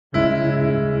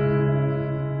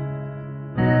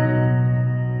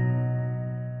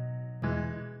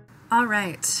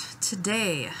Alright,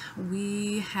 today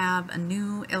we have a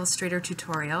new Illustrator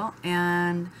tutorial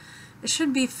and it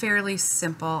should be fairly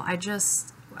simple.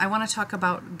 I want to talk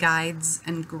about guides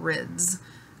and grids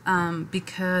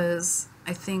because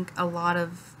I think a lot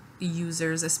of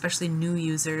users, especially new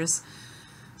users,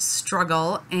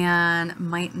 struggle and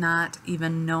might not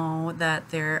even know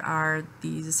that there are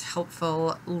these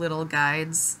helpful little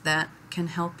guides that can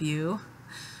help you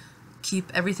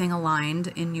keep everything aligned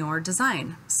in your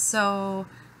design. So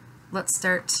let's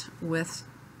start with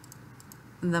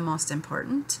the most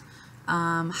important,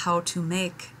 how to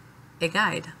make a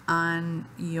guide on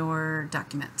your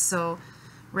document. So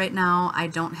right now I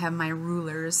don't have my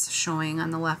rulers showing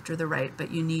on the left or the right, but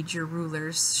you need your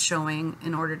rulers showing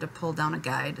in order to pull down a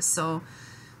guide. So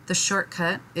the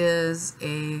shortcut is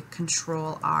a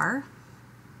Control R,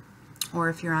 or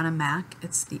if you're on a Mac,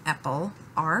 it's the Apple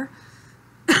R.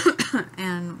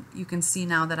 And you can see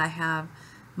now that I have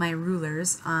my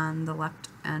rulers on the left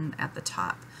and at the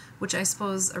top, which I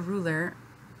suppose a ruler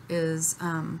is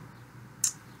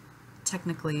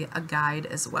technically a guide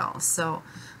as well. So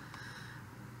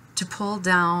to pull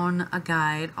down a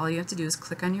guide, all you have to do is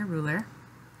click on your ruler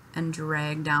and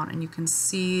drag down, and you can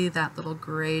see that little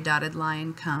gray dotted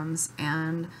line comes,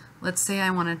 and let's say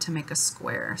I wanted to make a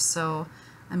square. So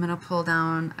I'm going to pull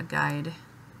down a guide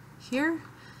here.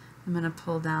 I'm going to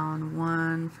pull down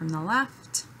one from the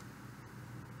left,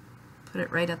 put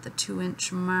it right at the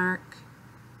 2-inch mark,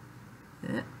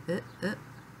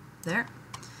 there,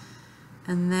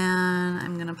 and then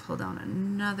I'm going to pull down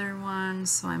another one,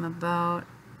 so I'm about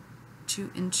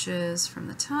 2 inches from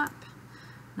the top,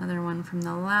 another one from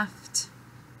the left,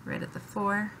 right at the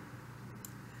 4,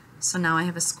 so now I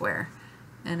have a square.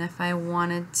 And if I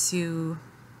wanted to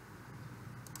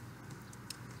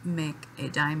make a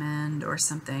diamond or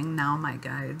something, now my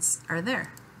guides are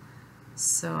there,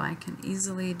 so I can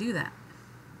easily do that.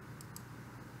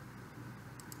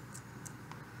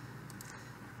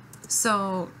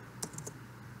 So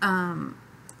I'm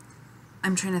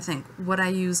trying to think what I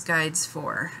use guides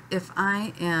for. If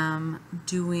I am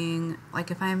doing, like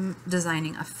if I'm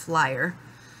designing a flyer,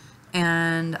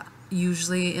 and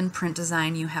usually in print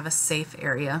design you have a safe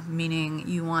area, meaning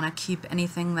you want to keep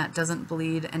anything that doesn't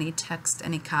bleed, any text,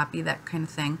 any copy, that kind of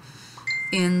thing,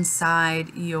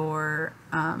 inside your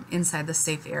inside the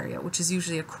safe area, which is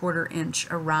usually a 1/4 inch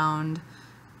around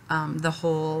the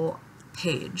whole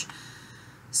page.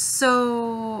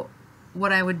 So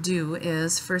what I would do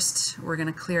is, first we're going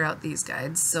to clear out these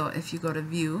guides. So if you go to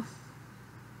View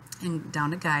and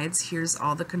down to Guides, here's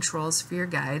all the controls for your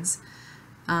guides.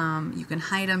 You can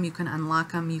hide them, you can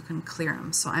unlock them, you can clear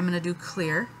them. So I'm going to do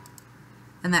clear,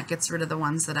 and that gets rid of the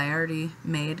ones that I already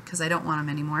made because I don't want them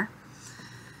anymore.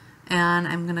 And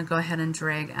I'm going to go ahead and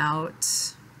drag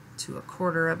out to a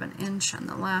 1/4 inch on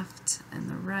the left and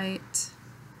the right.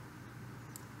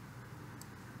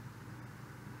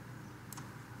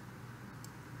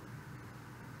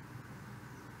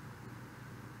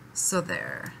 So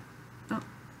there. Oh,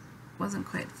 wasn't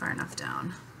quite far enough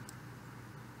down.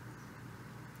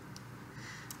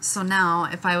 So now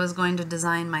if I was going to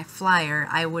design my flyer,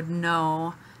 I would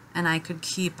know, and I could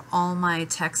keep all my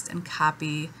text and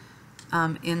copy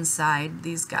inside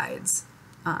these guides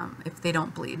if they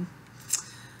don't bleed.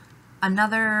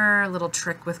 Another little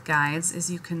trick with guides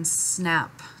is you can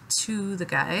snap to the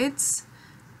guides,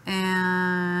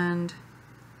 and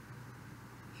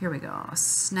here we go.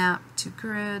 Snap to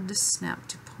grid, snap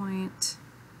to point,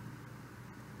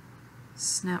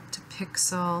 snap to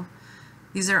pixel.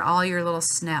 These are all your little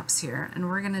snaps here, and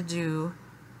we're going to do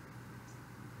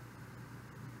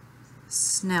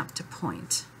snap to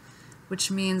point,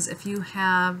 which means if you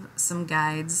have some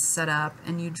guides set up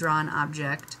and you draw an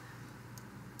object,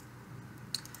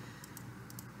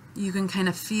 you can kind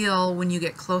of feel when you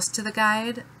get close to the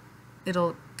guide,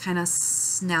 it'll kind of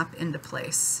snap into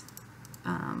place.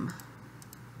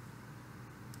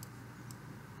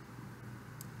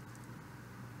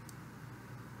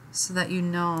 So that you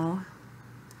know,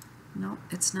 nope,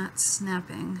 it's not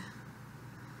snapping.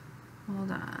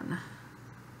 Hold on.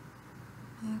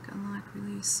 Make, unlock,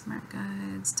 release, smart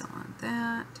guides, don't want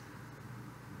that.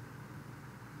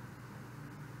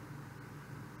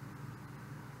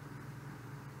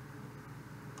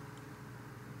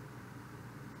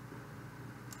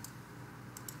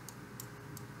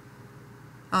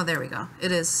 Oh, there we go.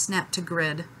 It is snap to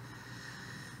grid.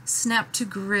 Snap to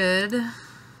grid.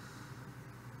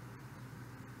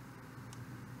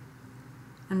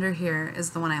 Under here is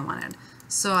the one I wanted.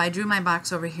 So I drew my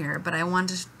box over here, but I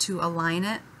wanted to align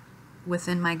it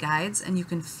within my guides, and you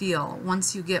can feel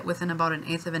once you get within about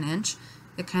 1/8 of an inch,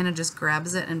 it kind of just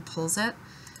grabs it and pulls it.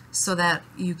 so that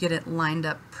you get it lined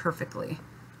up perfectly.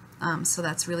 So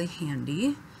that's really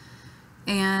handy.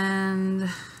 And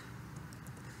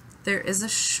there is a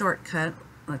shortcut.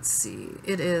 Let's see.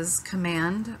 It is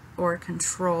Command or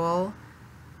Control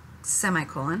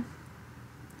semicolon.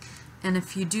 And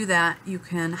if you do that, you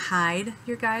can hide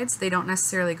your guides. They don't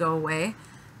necessarily go away,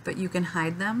 but you can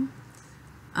hide them.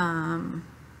 And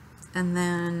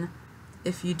then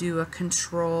if you do a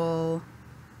Control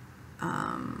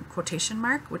quotation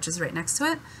mark, which is right next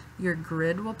to it, your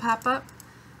grid will pop up.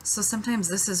 So sometimes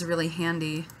this is really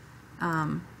handy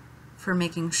for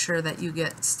making sure that you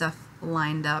get stuff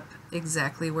lined up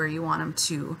exactly where you want them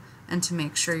to, and to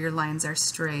make sure your lines are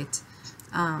straight.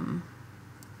 I'm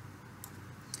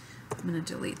going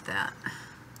to delete that.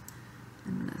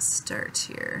 I'm going to start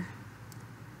here.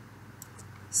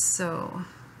 So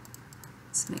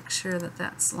let's make sure that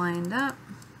that's lined up.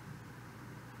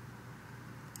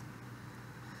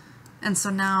 And so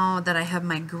now that I have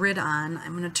my grid on,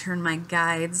 I'm going to turn my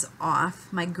guides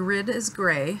off. My grid is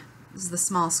gray, this is the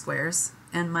small squares,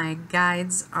 and my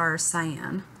guides are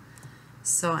cyan.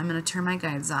 So I'm going to turn my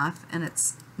guides off, and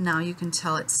it's now you can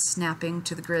tell it's snapping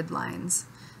to the grid lines.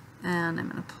 And I'm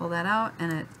going to pull that out,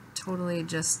 and it totally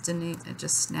just didn't, it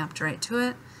just snapped right to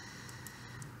it.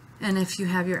 And if you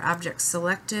have your object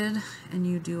selected and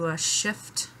you do a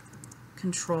Shift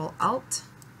Control Alt,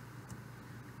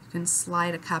 you can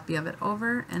slide a copy of it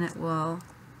over and it will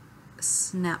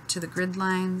snap to the grid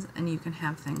lines, and you can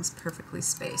have things perfectly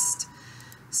spaced.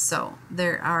 So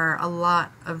there are a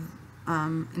lot of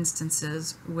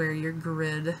instances where your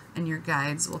grid and your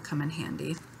guides will come in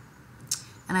handy.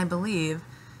 And I believe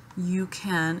you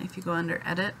can, if you go under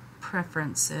Edit,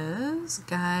 Preferences,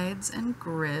 Guides, and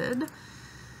Grid,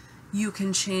 you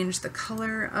can change the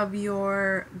color of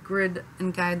your grid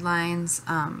and guidelines,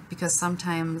 because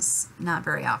sometimes, not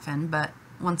very often, but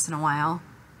once in a while,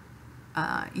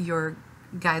 your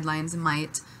guidelines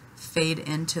might fade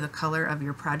into the color of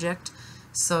your project.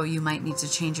 So you might need to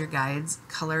change your guides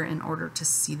color in order to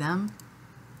see them.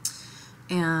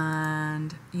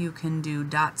 And you can do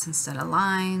dots instead of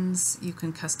lines. You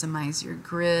can customize your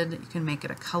grid. You can make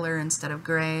it a color instead of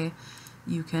gray.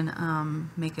 You can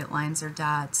make it lines or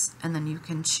dots, and then you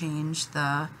can change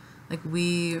the,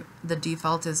 the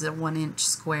default is a 1-inch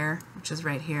square, which is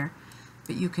right here,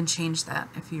 but you can change that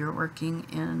if you're working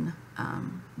in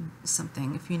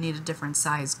something. If you need a different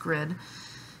size grid,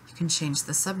 you can change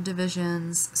the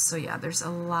subdivisions. So yeah, there's a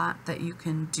lot that you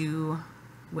can do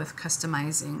with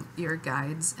customizing your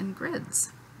guides and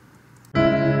grids.